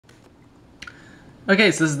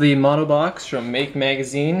Okay, so this is the Monobox from Make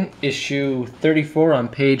Magazine, issue 34 on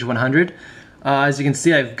page 100. As you can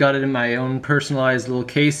see, I've got it in my own personalized little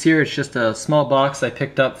case here. It's just a small box I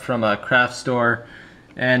picked up from a craft store,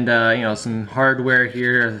 and you know, some hardware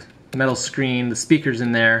here, metal screen, the speakers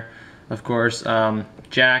in there, of course,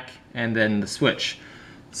 jack, and then the switch.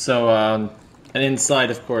 So, and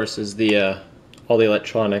inside, of course, is the all the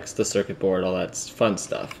electronics, the circuit board, all that fun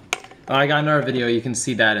stuff. I got another video, you can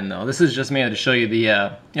see that in though. This is just made to show you the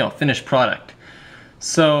you know, finished product.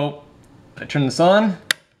 So I turn this on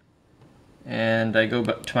and I go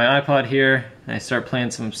back to my iPod here and I start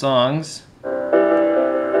playing some songs. There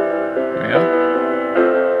we go.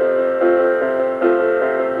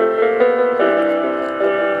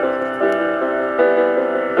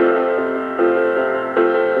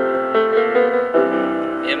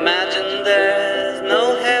 Imagine there's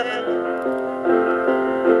no heaven.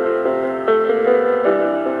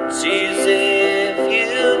 It's easy if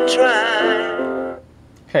you try.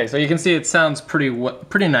 Okay, so you can see it sounds pretty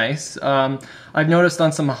nice. I've noticed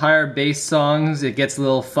on some higher bass songs it gets a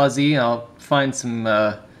little fuzzy. I'll find some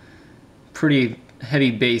pretty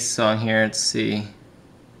heavy bass song here. Let's see.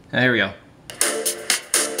 Here we go.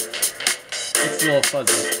 It's a little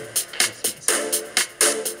fuzzy.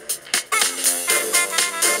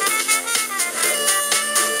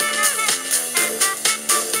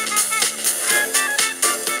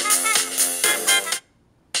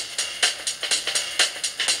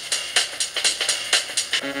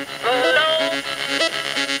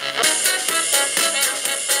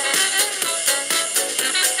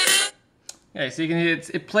 Okay, so you can hear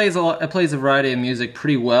it plays a variety of music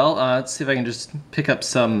pretty well. Let's see if I can just pick up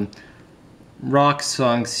some rock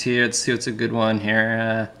songs here. Let's see what's a good one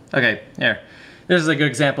here. Okay, here. This is a good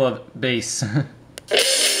example of bass.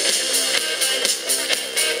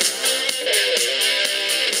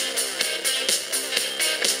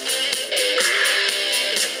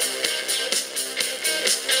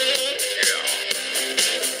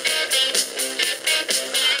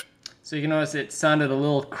 So you can notice it sounded a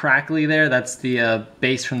little crackly there. That's the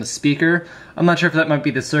bass from the speaker. I'm not sure if that might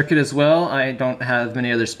be the circuit as well. I don't have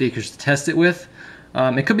many other speakers to test it with.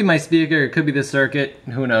 It could be my speaker, it could be the circuit,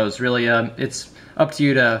 who knows really. It's up to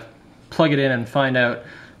you to plug it in and find out.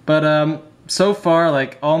 But so far,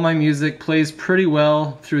 like, all my music plays pretty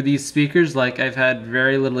well through these speakers. Like, I've had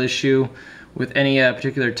very little issue with any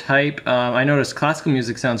particular type. I noticed classical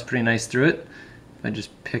music sounds pretty nice through it. If I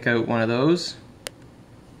just pick out one of those.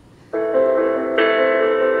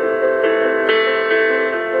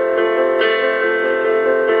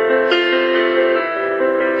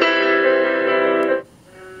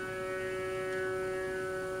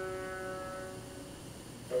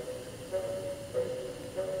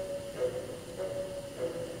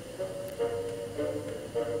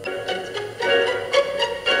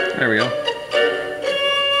 There we go.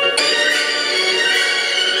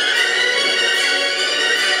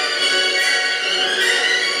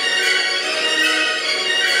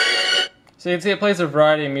 So you can see it plays a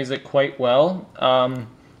variety of music quite well.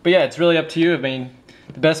 But yeah, it's really up to you. I mean,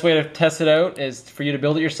 the best way to test it out is for you to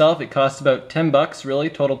build it yourself. It costs about 10 bucks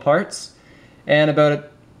really, total parts, and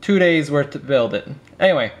about 2 days worth to build it.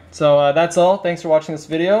 Anyway, so that's all. Thanks for watching this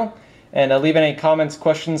video. And leave any comments,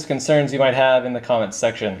 questions, concerns you might have in the comments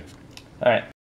section. Alright.